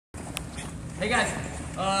Hey guys,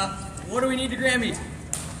 what do we need to Grammy?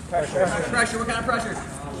 Pressure. Pressure, what kind of pressure?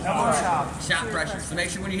 Chop. Chop pressure. So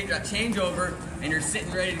make sure when you hit that changeover and you're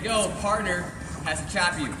sitting ready to go, partner has to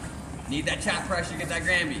chop you. Need that chop pressure to get that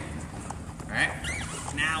Grammy. Alright?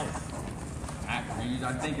 Now. Alright, we're gonna use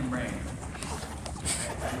our thinking brain.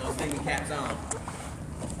 Alright, those thinking caps on.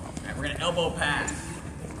 Alright, we're gonna elbow pass.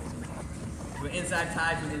 Do an inside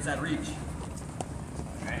tie to an inside reach.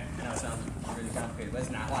 Alright, I know it sounds really complicated, but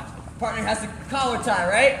it's not. Watch. Partner has to collar tie,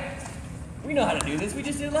 right? We know how to do this. We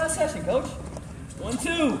just did it last session, coach. 1,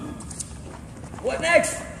 2. What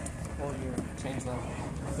next? Hold your change level.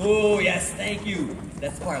 Oh, yes, thank you.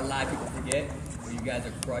 That's the part a lot of people forget. When you guys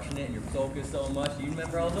are crushing it and you're focused so much, you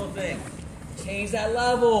remember all those things. Change that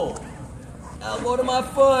level. Elbow to my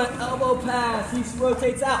foot, elbow pass. He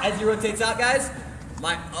rotates out. As he rotates out, guys,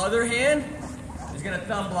 my other hand is going to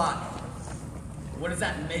thumb block. What does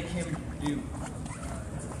that make him do?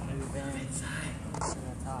 Inside.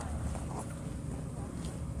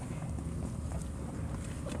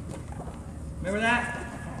 Remember that?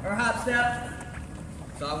 Or hop step.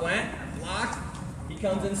 So I went, I blocked, he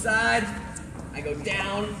comes inside, I go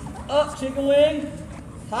down, up, chicken wing,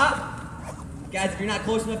 hop. Guys, if you're not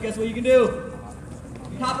close enough, guess what you can do?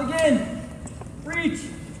 You hop again, reach.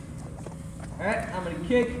 All right, I'm gonna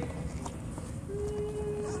kick.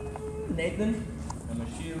 Nathan, I'm gonna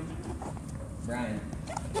shoot. Brian.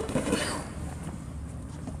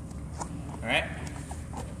 All right,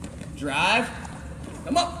 drive,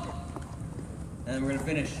 come up. And then we're gonna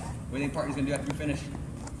finish. What do you think partner's gonna do after we finish?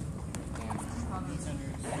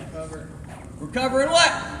 Recover. Recover and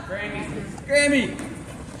what? Grammy. Grammy.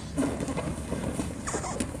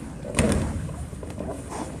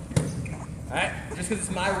 All right, just because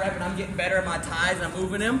it's my rep and I'm getting better at my ties and I'm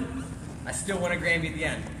moving him, I still want a Grammy at the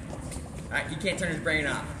end. All right, he can't turn his brain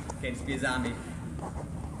off. Can't just be a zombie.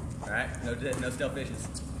 All right, no stale fishes.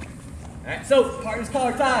 All right, so partner's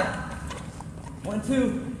collar tie. 1,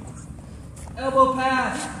 2. Elbow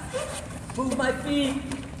pass. Move my feet.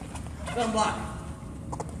 Thumb block.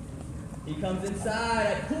 He comes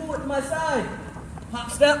inside. I pull it to my side.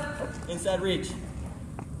 Hop step. Inside reach.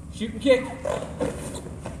 Shoot and kick.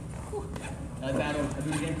 That's a bad one. I'll do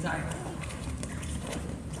it again. Sorry.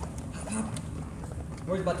 Hop, hop.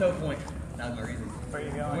 Where's my toe point? That was my reason. Where are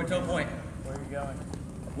you going? Where's my toe point? Where are you going?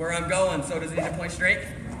 Where I'm going. So does it need to point straight?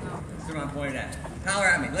 No. That's where I'm pointing at. Holler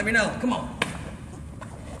at me. Let me know. Come on.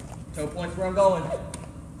 Toe point's where I'm going.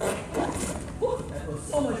 Whew, that feels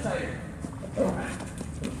so much tighter. Alright.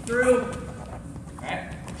 Through.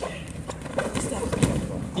 Alright.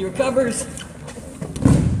 He recovers.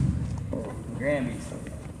 Grammys.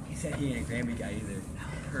 He said he ain't a Grammy guy either.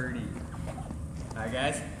 Purdy. Alright,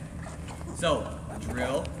 guys. So,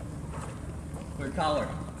 drill. Clear collar.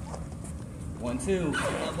 1, 2.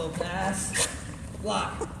 Elbow pass.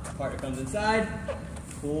 Block. Partner comes inside.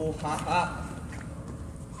 Pull. Hop, hop.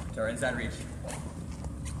 To our inside reach.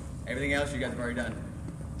 Everything else you guys have already done.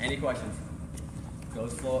 Any questions? Go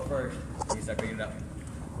slow at first. You start picking it up.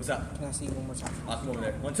 What's up? Can I see you one more time? Awesome over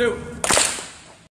there. 1, 2.